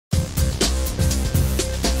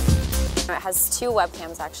It has 2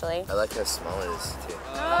 webcams actually. I like how small it is too.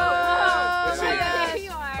 Let's see.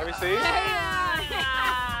 Let me see.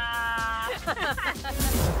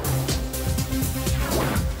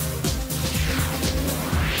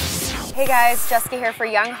 Hey guys, Jessica here for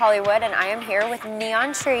Young Hollywood, and I am here with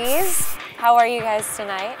Neon Trees. How are you guys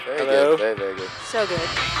tonight? Very Hello. good, very, very good. So good.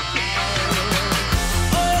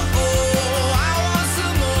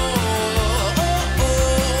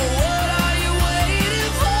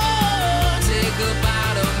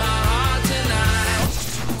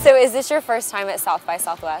 So is this your first time at South by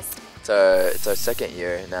Southwest? It's our second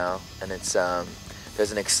year now, and it's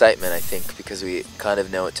there's an excitement, I think, because we kind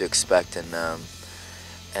of know what to expect, and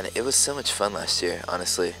it was so much fun last year,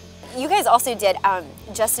 honestly. You guys also did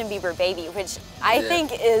Justin Bieber Baby, which I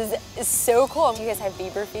think is so cool. Do you guys have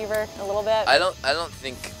Bieber Fever a little bit? I don't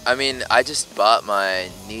think, I mean, I just bought my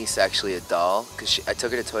niece actually a doll, because I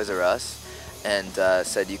took her to Toys R Us and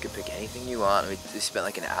said you could pick anything you want. We spent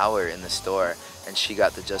like an hour in the store, and she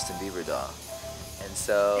got the Justin Bieber doll. And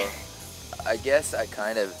so I guess I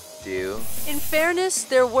kind of do. In fairness,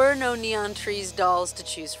 there were no Neon Trees dolls to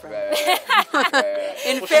choose from. Right.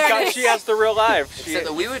 In fairness. She has the real life. Except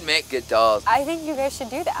that we would make good dolls. I think you guys should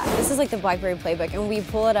do that. This is like the Blackberry PlayBook, and we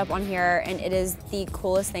pull it up on here, and it is the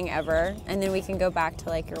coolest thing ever. And then we can go back to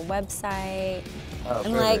like your website,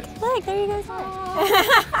 and like, look, there you guys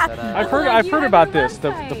are. I've heard about this,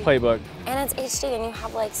 the playbook. And it's HD, and you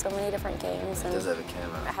have like so many different games. And It does have a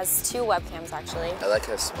camera. it has 2 webcams actually. I like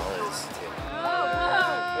how small it is too.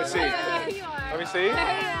 Let's see. Let me see.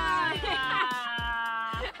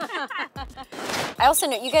 I also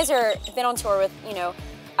know you guys have been on tour with,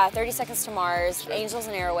 30 Seconds to Mars, Angels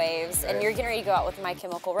and Airwaves, and you're getting ready to go out with My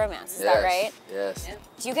Chemical Romance. Is that right? Yes.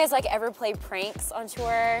 Do you guys like ever play pranks on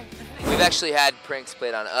tour? We've actually had pranks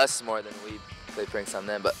played on us more than we play pranks on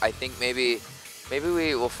them, but I think maybe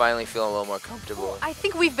we will finally feel a little more comfortable. I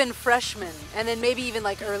think we've been freshmen, and then maybe even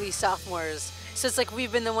like early sophomores. So it's like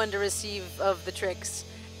we've been the one to receive of the tricks.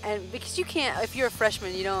 And because you can't, if you're a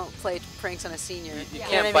freshman, you don't play pranks on a senior. You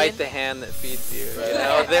can't bite the hand that feeds you. You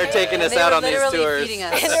know, they're taking us out on these tours. Feeding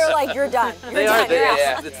us. And they're like, you're done. They are.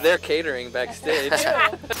 It's their catering backstage.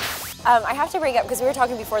 I have to bring up, because we were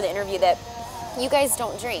talking before the interview, that you guys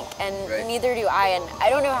don't drink, and neither do I. And I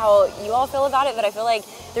don't know how you all feel about it, but I feel like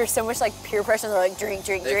there's so much like peer pressure. They're like, drink,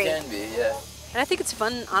 drink, drink. There can be, yeah. And I think it's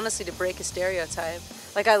fun, honestly, to break a stereotype.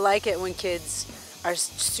 Like, I like it when kids are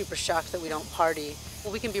super shocked that we don't party.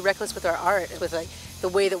 Well, we can be reckless with our art, with like the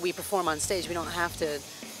way that we perform on stage. We don't have to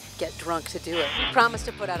get drunk to do it. We promise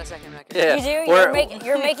to put out a second record. Yeah. You do?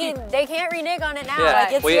 You're making, they can't renege on it now. Yeah.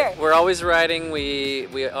 Like, it's here. We're always writing. We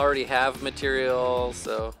already have material,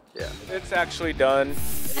 so yeah. It's actually done.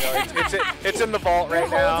 It's in the vault right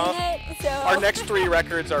now. It, so. Our next 3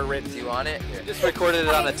 records are written. Do you want it? Here. Just recorded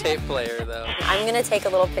it on a tape player, though. I'm gonna take a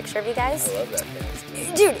little picture of you guys. I love that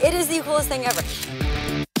thing. Dude, it is the coolest thing ever.